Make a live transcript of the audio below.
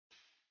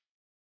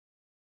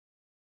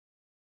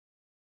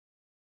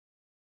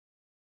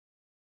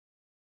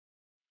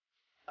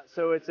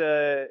So it's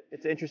an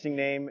interesting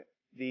name.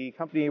 The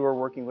company we're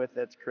working with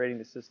that's creating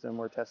the system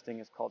we're testing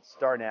is called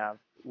StarNav.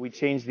 We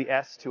changed the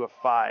S to a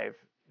 5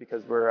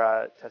 because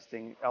we're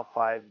testing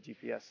L5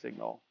 GPS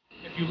signal.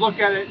 If you look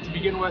at it to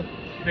begin with,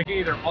 they can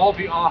either all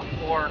be off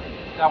or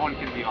that one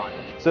can be on.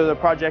 So the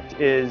project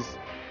is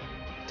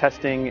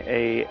testing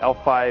a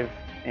L5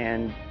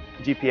 and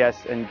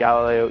GPS and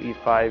Galileo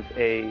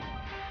E5A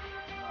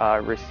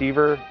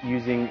receiver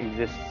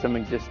using some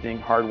existing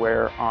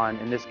hardware on,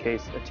 in this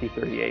case, a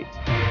T-38.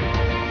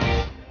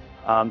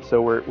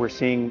 So we're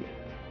seeing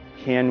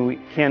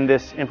can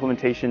this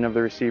implementation of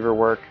the receiver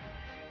work,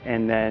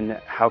 and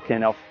then how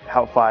can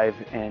L5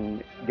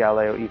 and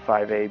Galileo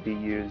E5A be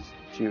used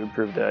to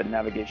improve the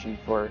navigation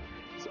for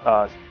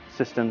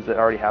systems that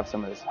already have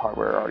some of this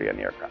hardware already on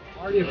the aircraft.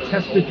 Already have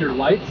tested your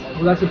lights?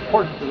 Well, that's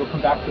important because we'll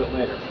come back to it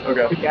later.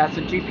 Okay. Yeah,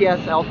 so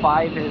GPS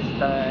L5 is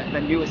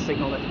the newest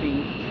signal that's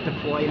being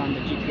deployed on the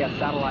GPS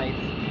satellites.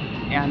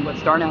 And what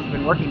StarNav's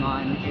been working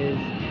on is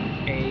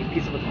a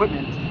piece of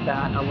equipment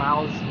that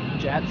allows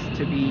jets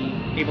to be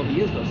able to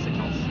use those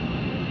signals.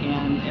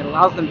 And it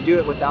allows them to do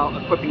it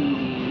without equipping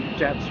the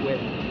jets with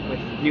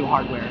new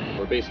hardware.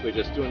 We're basically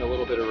just doing a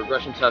little bit of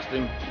regression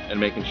testing and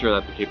making sure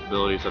that the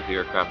capabilities of the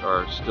aircraft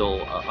are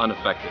still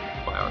unaffected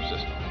by our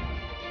system.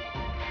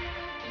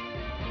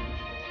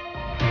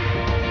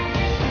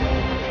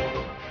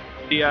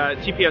 The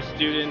TPS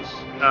students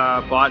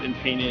bought and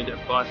painted a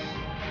bus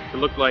to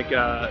look like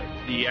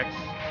the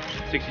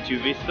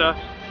X-62 Vista.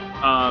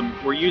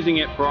 We're using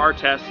it for our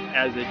test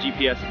as a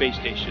GPS base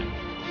station.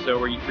 So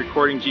we're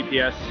recording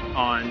GPS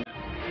on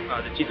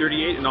the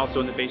T-38 and also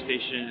on the base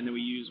station, and then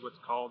we use what's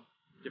called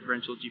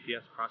differential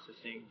GPS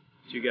processing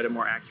to get a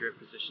more accurate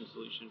position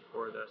solution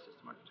for the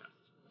system under test.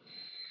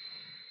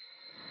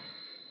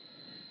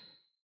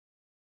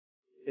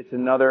 It's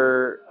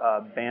another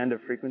band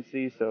of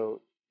frequency.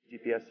 So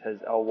GPS has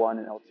L1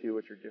 and L2,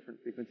 which are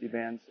different frequency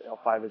bands.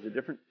 L5 is a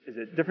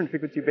different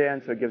frequency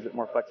band, so it gives it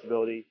more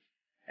flexibility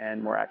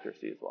and more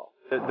accuracy as well.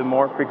 The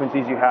more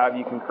frequencies you have,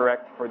 you can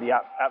correct for the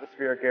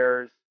atmospheric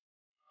errors.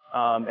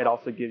 It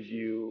also gives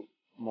you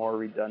more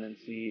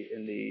redundancy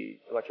in the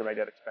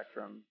electromagnetic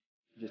spectrum,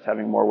 just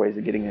having more ways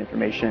of getting the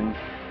information.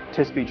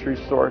 TISP true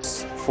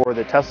source for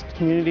the test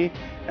community,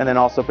 and then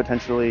also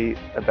potentially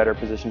a better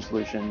position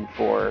solution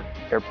for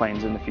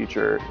airplanes in the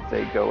future if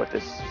they go with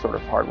this sort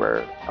of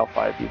hardware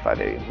L5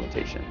 E5A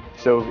implementation.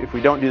 So if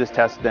we don't do this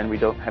test, then we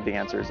don't have the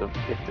answers of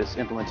if this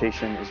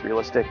implementation is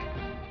realistic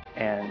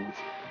and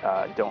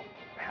don't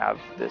have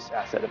this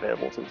asset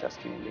available to the test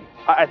community.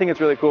 I think it's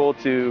really cool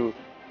to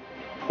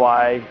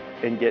fly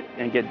and get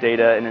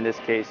data, and in this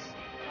case,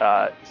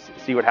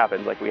 see what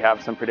happens. Like, we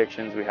have some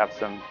predictions, we have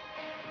some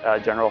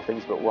general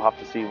things, but we'll have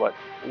to see what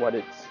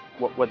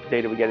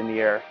data we get in the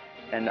air.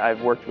 And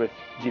I've worked with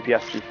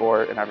GPS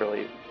before, and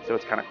so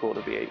it's kind of cool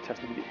to be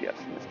testing GPS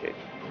in this case.